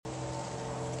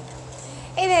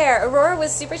Hey there, Aurora with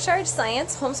Supercharged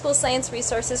Science, homeschool science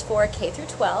resources for K through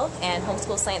 12 and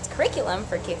homeschool science curriculum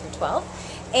for K through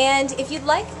 12. And if you'd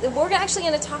like, we're actually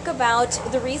going to talk about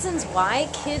the reasons why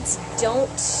kids don't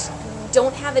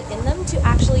have it in them to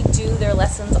actually do their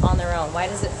lessons on their own. Why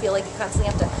does it feel like you constantly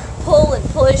have to pull and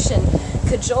push and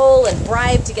cajole and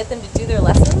bribe to get them to do their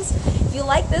lessons? If you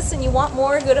like this and you want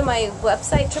more, go to my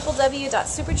website,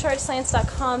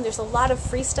 www.superchargedscience.com. There's a lot of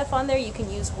free stuff on there you can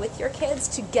use with your kids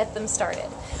to get them started.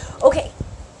 Okay,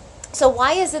 so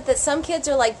why is it that some kids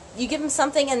are like, you give them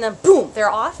something and then boom, they're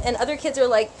off, and other kids are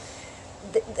like,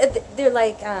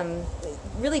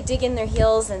 really dig in their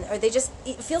heels, or they just,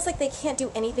 it feels like they can't do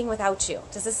anything without you.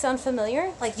 Does this sound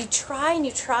familiar? Like you try and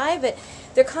you try, but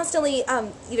they're constantly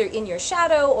either in your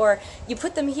shadow, or you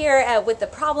put them here with the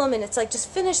problem and it's like, just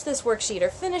finish this worksheet or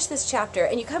finish this chapter,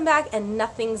 and you come back and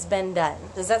nothing's been done.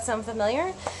 Does that sound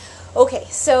familiar? Okay,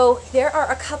 so there are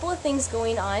a couple of things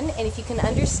going on, and if you can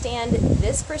understand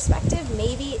this perspective,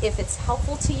 maybe if it's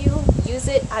helpful to you, use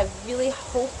it. I really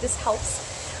hope this helps.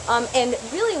 And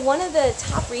really one of the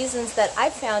top reasons that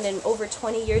I've found in over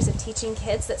 20 years of teaching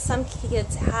kids that some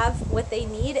kids have what they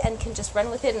need and can just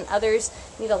run with it, and others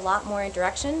need a lot more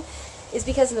direction, is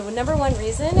because the number one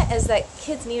reason is that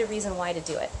kids need a reason why to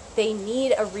do it. They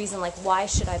need a reason, like, why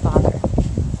should I bother?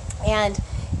 And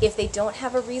if they don't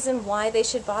have a reason why they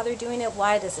should bother doing it,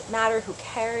 why does it matter, who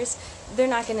cares, they're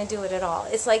not going to do it at all.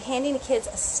 It's like handing kids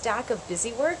a stack of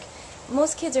busy work.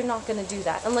 Most kids are not going to do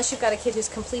that unless you've got a kid who's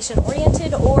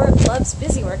completion-oriented or loves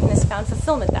busy work and has found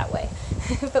fulfillment that way.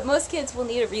 But most kids will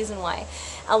need a reason why.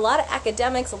 A lot of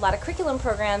academics, a lot of curriculum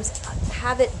programs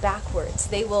have it backwards.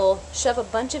 They will shove a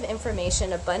bunch of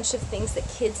information, a bunch of things that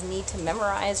kids need to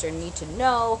memorize or need to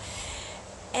know,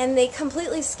 and they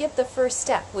completely skip the first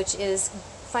step, which is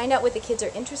find out what the kids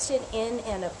are interested in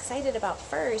and excited about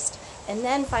first, and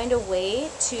then find a way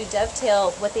to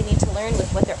dovetail what they need to learn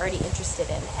with what they're already interested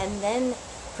in, and then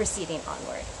proceeding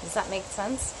onward. Does that make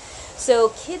sense?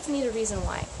 So kids need a reason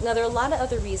why. Now there are a lot of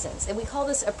other reasons, and we call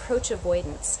this approach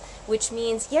avoidance, which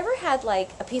means, you ever had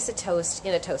like a piece of toast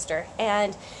in a toaster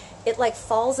and it like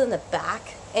falls in the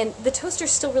back, and the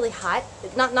toaster's still really hot,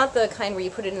 not the kind where you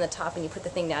put it in the top and you put the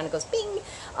thing down and it goes bing,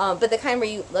 but the kind where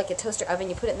you, like a toaster oven,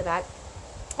 you put it in the back,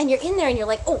 and you're in there and you're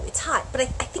like, oh, it's hot, but I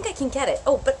think I can get it.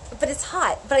 Oh, but it's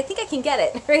hot, but I think I can get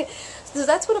it, right? So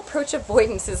that's what approach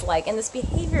avoidance is like, and this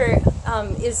behavior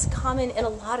is common in a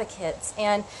lot of kids,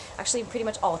 and actually pretty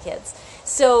much all kids.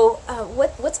 So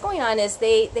what's going on is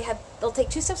they'll take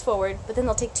 2 steps forward, but then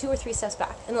they'll take 2 or 3 steps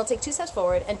back, and they'll take 2 steps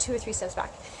forward and 2 or 3 steps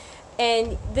back.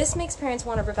 And this makes parents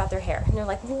want to rip out their hair, and they're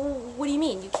like, well, what do you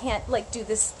mean? You can't like do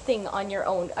this thing on your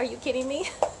own. Are you kidding me?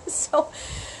 So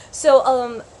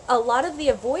a lot of the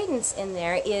avoidance in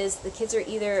there is the kids are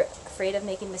either afraid of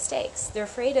making mistakes. They're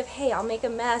afraid of, hey, I'll make a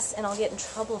mess and I'll get in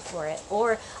trouble for it,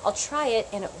 or I'll try it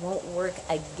and it won't work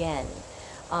again.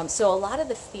 So a lot of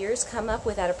the fears come up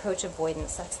with that approach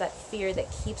avoidance. That's that fear that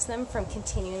keeps them from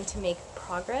continuing to make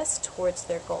progress towards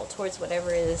their goal, towards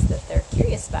whatever it is that they're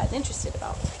curious about and interested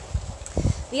about.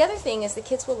 The other thing is the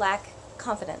kids will lack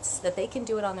confidence that they can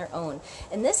do it on their own.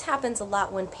 And this happens a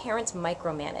lot when parents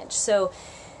micromanage. So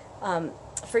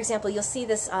for example, you'll see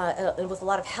this with a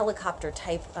lot of helicopter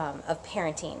type of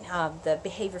parenting, the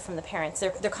behavior from the parents.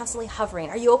 They're constantly hovering.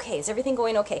 Are you okay? Is everything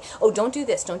going okay? Oh, don't do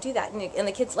this, don't do that. And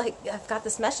the kids like, I've got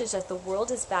this message that the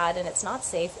world is bad and it's not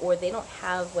safe, or they don't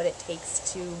have what it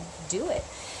takes to do it.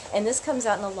 And this comes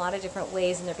out in a lot of different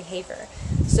ways in their behavior.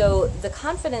 So the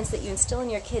confidence that you instill in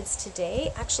your kids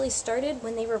today actually started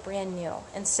when they were brand new.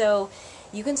 And so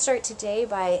you can start today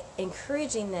by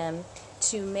encouraging them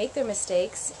to make their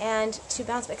mistakes and to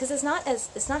bounce back, because it's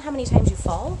not how many times you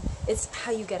fall, it's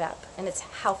how you get up, and it's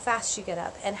how fast you get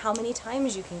up and how many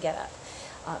times you can get up.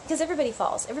 Because everybody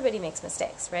falls, everybody makes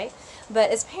mistakes, right? But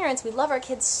as parents, we love our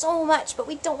kids so much, but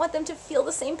we don't want them to feel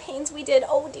the same pains we did.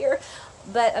 Oh dear.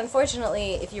 But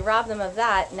unfortunately, if you rob them of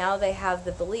that, now they have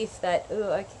the belief that,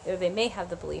 or they may have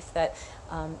the belief that,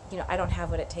 I don't have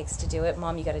what it takes to do it.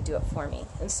 Mom, you got to do it for me.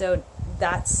 And so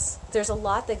there's a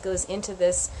lot that goes into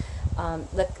this.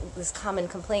 This common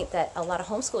complaint that a lot of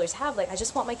homeschoolers have, like, I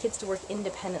just want my kids to work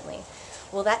independently.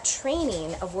 Well, that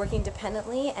training of working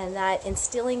independently and that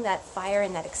instilling that fire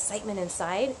and that excitement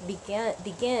inside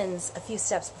begins a few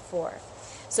steps before.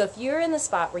 So if you're in the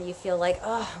spot where you feel like,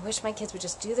 oh, I wish my kids would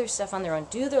just do their stuff on their own,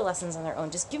 do their lessons on their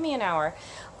own, just give me an hour.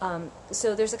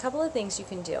 So there's a couple of things you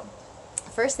can do.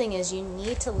 First thing is you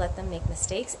need to let them make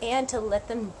mistakes and to let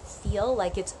them feel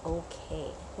like it's okay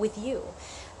with you.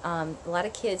 A lot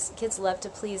of kids love to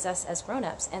please us as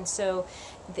grown-ups, and so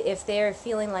if they're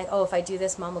feeling like, oh, if I do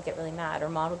this, mom will get really mad, or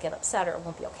mom will get upset, or it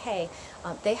won't be okay,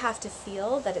 they have to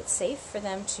feel that it's safe for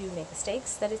them to make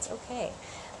mistakes, that it's okay.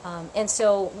 And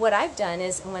so what I've done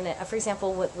is, when, for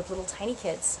example, with little tiny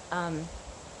kids,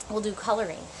 we'll do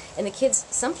coloring, and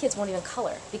some kids won't even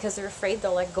color because they're afraid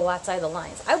they'll like go outside the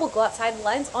lines. I will go outside the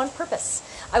lines on purpose.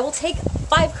 I will take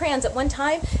 5 crayons at one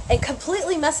time and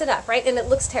completely mess it up, right? And it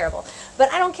looks terrible,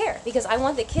 but I don't care, because I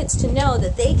want the kids to know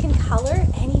that they can color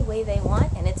any way they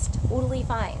want, and it's totally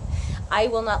fine. I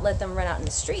will not let them run out in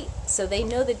the street, so they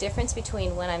know the difference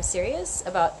between when I'm serious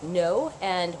about no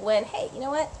and when, hey, you know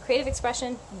what, creative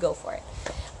expression, go for it.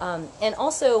 And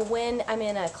also when I'm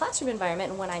in a classroom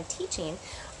environment and when I'm teaching,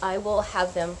 I will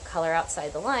have them color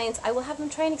outside the lines. I will have them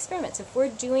try and experiment. If we're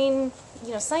doing,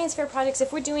 science fair projects,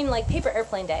 if we're doing like paper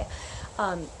airplane day,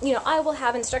 I will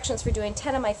have instructions for doing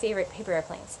 10 of my favorite paper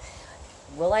airplanes.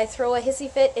 Will I throw a hissy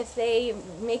fit if they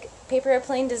make paper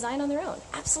airplane design on their own?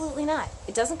 Absolutely not.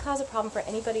 It doesn't cause a problem for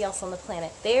anybody else on the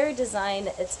planet. Their design,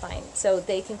 it's fine. So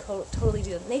they can totally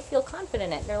do it. And they feel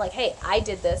confident in it. They're like, hey, I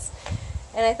did this.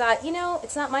 And I thought,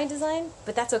 it's not my design,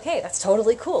 but that's okay. That's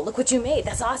totally cool. Look what you made.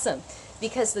 That's awesome.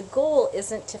 Because the goal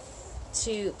isn't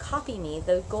to copy me.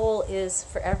 The goal is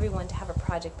for everyone to have a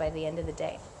project by the end of the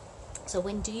day. So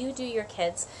when you do your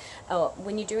kids,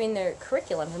 when you're doing their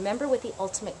curriculum, remember what the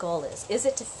ultimate goal is. Is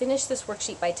it to finish this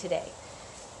worksheet by today?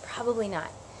 Probably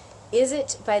not. Is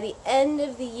it by the end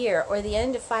of the year or the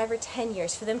end of 5 or 10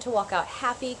 years for them to walk out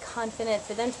happy, confident,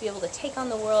 for them to be able to take on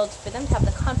the world, for them to have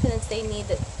the confidence they need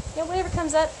that, whatever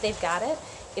comes up, they've got it?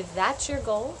 If that's your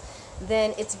goal,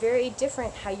 then it's very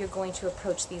different how you're going to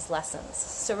approach these lessons.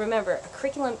 So remember, a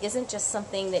curriculum isn't just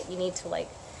something that you need to like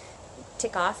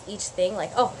tick off each thing,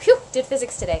 like, oh, phew, did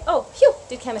physics today. Oh, phew,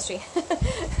 did chemistry.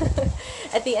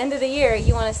 At the end of the year,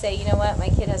 you want to say, you know what, my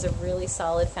kid has a really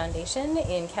solid foundation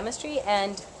in chemistry,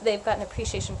 and they've got an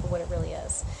appreciation for what it really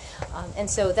is.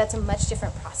 And so that's a much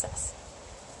different process.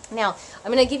 Now,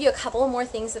 I'm going to give you a couple more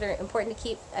things that are important to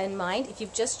keep in mind. If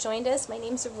you've just joined us, my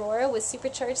name's Aurora with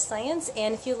Supercharged Science,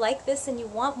 and if you like this and you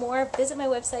want more, visit my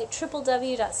website,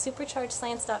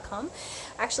 www.superchargedscience.com.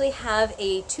 I actually have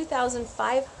a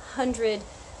 2,500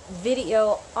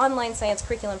 video online science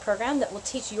curriculum program that will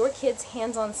teach your kids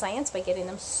hands-on science by getting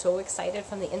them so excited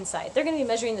from the inside. They're going to be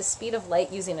measuring the speed of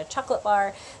light using a chocolate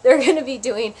bar. They're going to be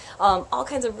doing all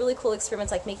kinds of really cool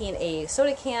experiments, like making a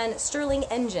soda can Stirling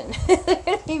engine. They're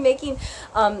going to be making,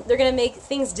 they're going to make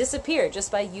things disappear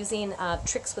just by using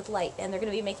tricks with light, and they're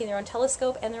going to be making their own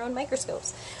telescope and their own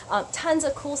microscopes. Tons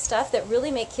of cool stuff that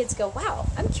really make kids go, wow,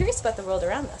 I'm curious about the world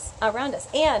around us.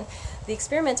 And the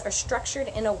experiments are structured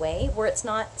in a way where it's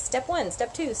not step 1,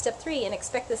 step 2, step 3, and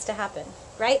expect this to happen,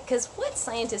 right? Because what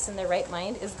scientist in their right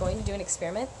mind is going to do an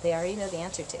experiment they already know the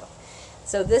answer to?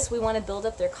 So we want to build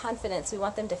up their confidence. We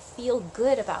want them to feel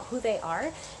good about who they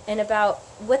are and about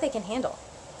what they can handle.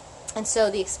 And so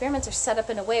the experiments are set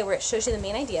up in a way where it shows you the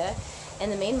main idea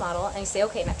and the main model, and you say,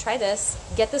 okay, now try this,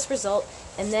 get this result,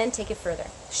 and then take it further.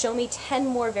 Show me 10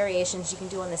 more variations you can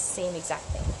do on the same exact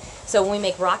thing. So when we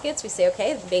make rockets, we say,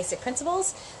 okay, the basic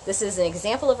principles. This is an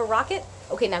example of a rocket.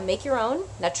 Okay, now make your own.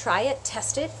 Now try it,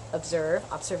 test it, observe,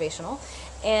 observational.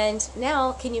 And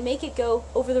now, can you make it go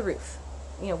over the roof?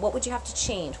 What would you have to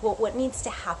change? What needs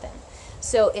to happen?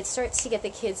 So it starts to get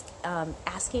the kids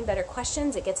asking better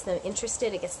questions. It gets them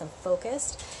interested. It gets them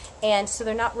focused. And so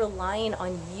they're not relying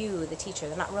on you, the teacher.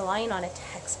 They're not relying on a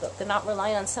textbook. They're not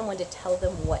relying on someone to tell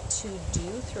them what to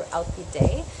do throughout the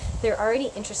day. They're already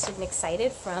interested and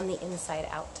excited from the inside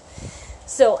out.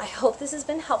 So I hope this has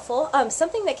been helpful.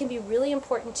 Something that can be really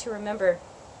important to remember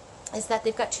is that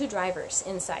they've got 2 drivers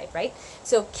inside, right?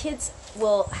 So kids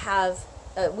will have,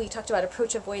 we talked about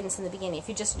approach avoidance in the beginning. If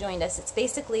you just joined us, it's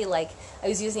basically like, I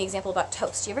was using the example about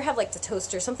toast. You ever have like the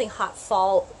toaster, something hot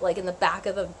fall like in the back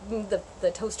of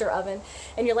the toaster oven,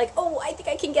 and you're like, oh, I think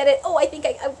I can get it. Oh, I think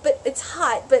but it's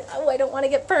hot, but oh, I don't want to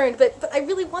get burned, but I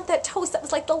really want that toast. That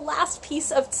was like the last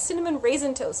piece of cinnamon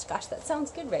raisin toast. Gosh, that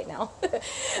sounds good right now.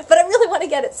 But I really want to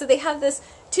get it. So they have this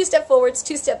 2-step forwards,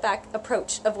 2-step back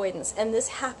approach avoidance, and this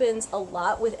happens a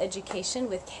lot with education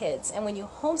with kids. And when you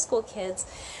homeschool kids,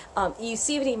 you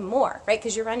see it even more, right?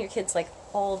 Because you're around your kids like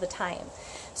all the time.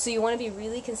 So you want to be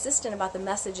really consistent about the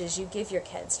messages you give your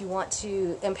kids. You want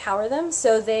to empower them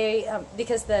so they,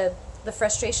 because the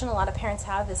frustration a lot of parents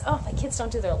have is, oh, my kids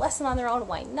don't do their lesson on their own.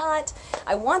 Why not?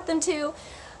 I want them to.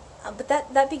 But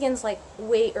that begins like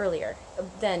way earlier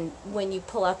than when you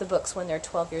pull out the books when they're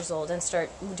 12 years old and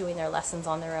start doing their lessons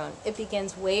on their own. It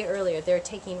begins way earlier. They're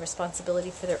taking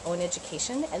responsibility for their own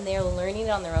education, and they're learning it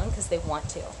on their own because they want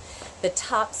to. The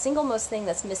top single most thing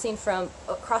that's missing from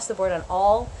across the board on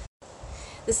all,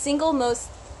 the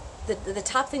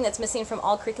top thing that's missing from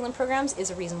all curriculum programs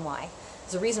is a reason why.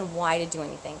 There's a reason why to do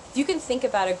anything. If you can think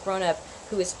about a grown-up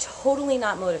who is totally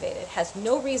not motivated, has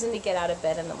no reason to get out of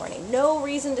bed in the morning, no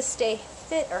reason to stay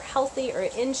fit or healthy or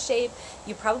in shape,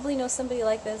 you probably know somebody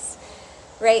like this,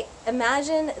 right?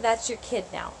 Imagine that's your kid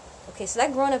now. Okay, so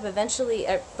that grown-up eventually,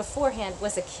 beforehand,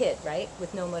 was a kid, right,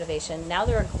 with no motivation. Now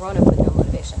they're a grown-up with no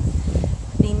motivation.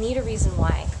 They need a reason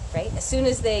why, right? As soon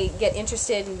as they get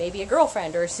interested in maybe a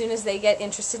girlfriend, or as soon as they get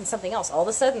interested in something else, all of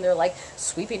a sudden they're like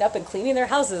sweeping up and cleaning their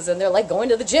houses, and they're like going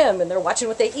to the gym, and they're watching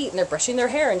what they eat, and they're brushing their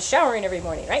hair and showering every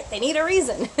morning, right? They need a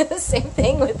reason. Same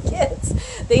thing with kids.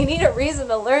 They need a reason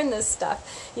to learn this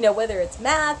stuff, you know, whether it's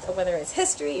math, or whether it's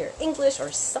history, or English,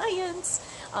 or science.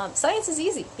 Science is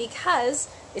easy because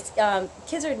it's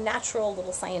kids are natural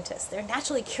little scientists. They're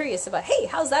naturally curious about, hey,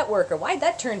 how's that work? Or why'd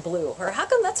that turn blue? Or how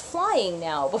come that's flying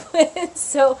now?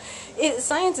 So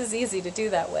science is easy to do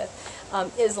that with,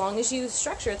 as long as you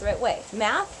structure it the right way.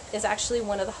 Math is actually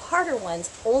one of the harder ones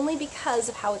only because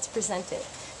of how it's presented.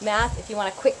 Math, if you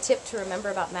want a quick tip to remember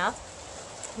about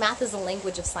math, math is the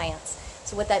language of science.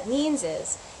 So what that means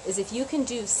is if you can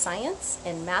do science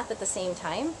and math at the same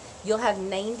time, you'll have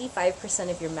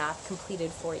 95% of your math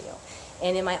completed for you.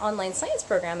 And in my online science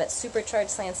program at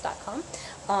superchargedscience.com,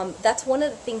 that's one of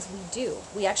the things we do.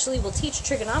 We actually will teach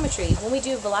trigonometry when we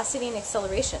do velocity and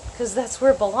acceleration, because that's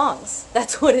where it belongs.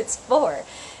 That's what it's for.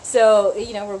 So,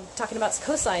 you know, we're talking about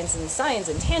cosines and sines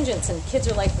and tangents, and kids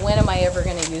are like, when am I ever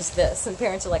going to use this? And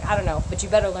parents are like, I don't know, but you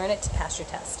better learn it to pass your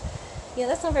test. You know,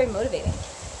 that's not very motivating.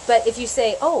 But if you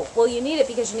say, oh, well, you need it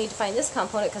because you need to find this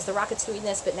component because the rocket's doing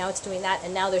this, but now it's doing that,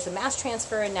 and now there's a mass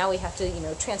transfer, and now we have to, you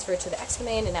know, transfer it to the X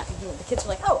domain, and now, you know, the kids are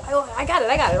like, oh, I got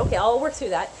it, okay, I'll work through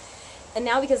that. And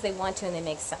now because they want to and they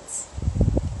make sense.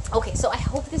 Okay, so I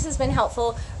hope this has been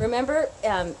helpful. Remember,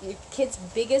 your kid's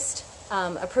biggest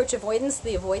approach avoidance,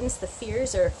 the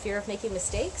fears, or fear of making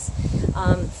mistakes,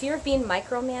 fear of being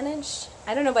micromanaged.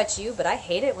 I don't know about you, but I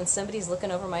hate it when somebody's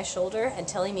looking over my shoulder and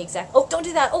telling me exactly, oh, don't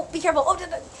do that, oh, be careful, oh,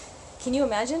 can you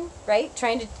imagine, right?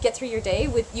 Trying to get through your day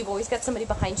with, you've always got somebody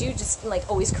behind you just like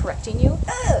always correcting you,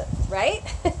 right?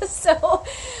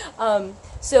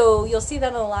 So you'll see that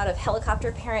in a lot of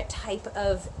helicopter parent type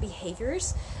of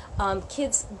behaviors.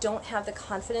 Kids don't have the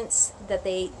confidence that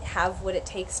they have what it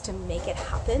takes to make it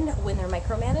happen when they're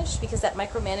micromanaged, because that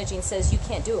micromanaging says you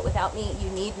can't do it without me, you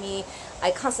need me, I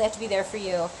constantly have to be there for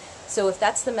you. So if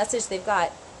that's the message they've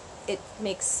got, it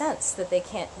makes sense that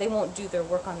they won't do their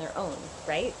work on their own,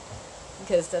 right?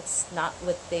 Because that's not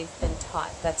what they've been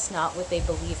taught. That's not what they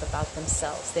believe about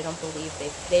themselves. They don't believe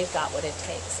they've got what it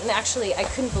takes. And actually, I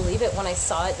couldn't believe it when I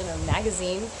saw it in a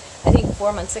magazine, I think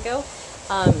 4 months ago.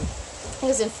 It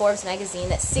was in Forbes magazine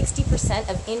that 60%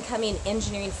 of incoming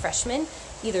engineering freshmen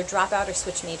either drop out or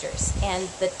switch majors. And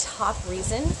the top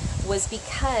reason was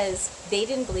because they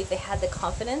didn't believe they had the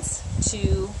confidence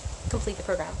to complete the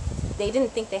program. They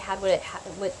didn't think they had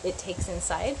what it takes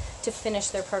inside to finish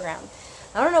their program.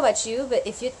 I don't know about you, but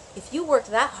if you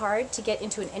worked that hard to get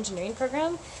into an engineering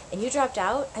program and you dropped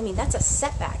out, I mean, that's a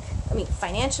setback. I mean,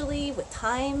 financially, with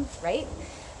time, right?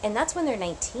 And that's when they're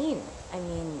 19. I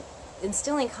mean,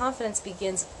 instilling confidence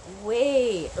begins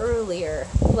way earlier,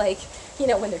 like, you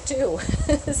know, when they're 2.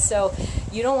 So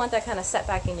you don't want that kind of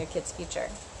setback in your kid's future.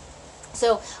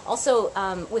 So also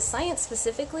with science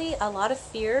specifically, a lot of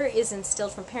fear is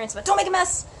instilled from parents about, don't make a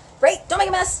mess, right? Don't make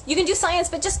a mess. You can do science,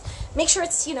 but just make sure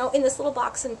it's, you know, in this little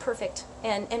box and perfect,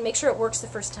 and make sure it works the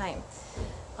first time.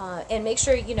 And make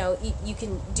sure, you know, you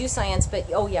can do science,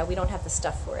 but, oh yeah, we don't have the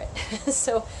stuff for it.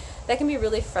 So that can be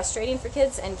really frustrating for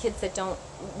kids, and kids that don't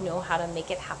know how to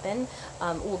make it happen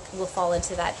will fall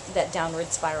into that downward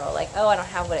spiral. Like, oh, I don't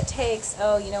have what it takes.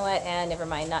 Oh, you know what? And never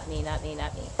mind, not me.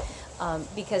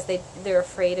 Because they're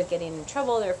afraid of getting in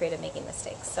trouble. They're afraid of making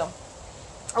mistakes. So,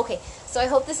 okay. So I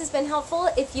hope this has been helpful.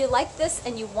 If you like this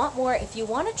and you want more, if you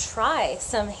want to try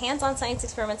some hands-on science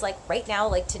experiments like right now,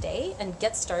 like today, and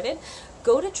get started,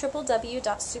 go to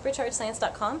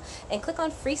www.superchargedscience.com and click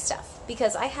on free stuff,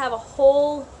 because I have a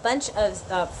whole bunch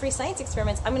of free science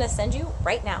experiments I'm going to send you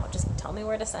right now. Just tell me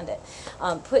where to send it.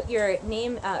 Put your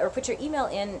name or put your email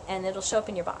in, and it'll show up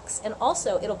in your box. And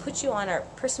also, it'll put you on our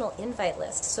personal invite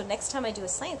list. So next time I do a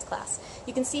science class,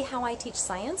 you can see how I teach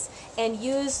science and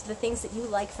use the things that you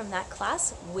like from that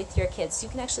class with your kids. So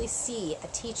you can actually see a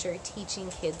teacher teaching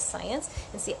kids science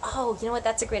and say, oh, you know what,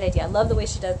 that's a great idea. I love the way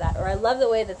she does that, or I love the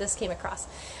way that this came across.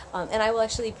 And I will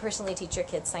actually personally teach your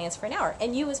kids science for an hour,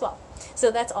 and you as well.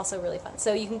 So that's also really fun.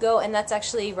 So you can go, and that's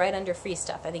actually right under free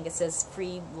stuff. I think it says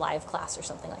free live class or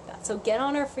something like that. So get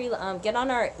on our get on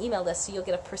our email list, so you'll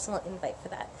get a personal invite for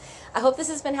that. I hope this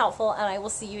has been helpful, and I will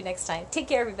see you next time. Take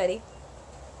care, everybody.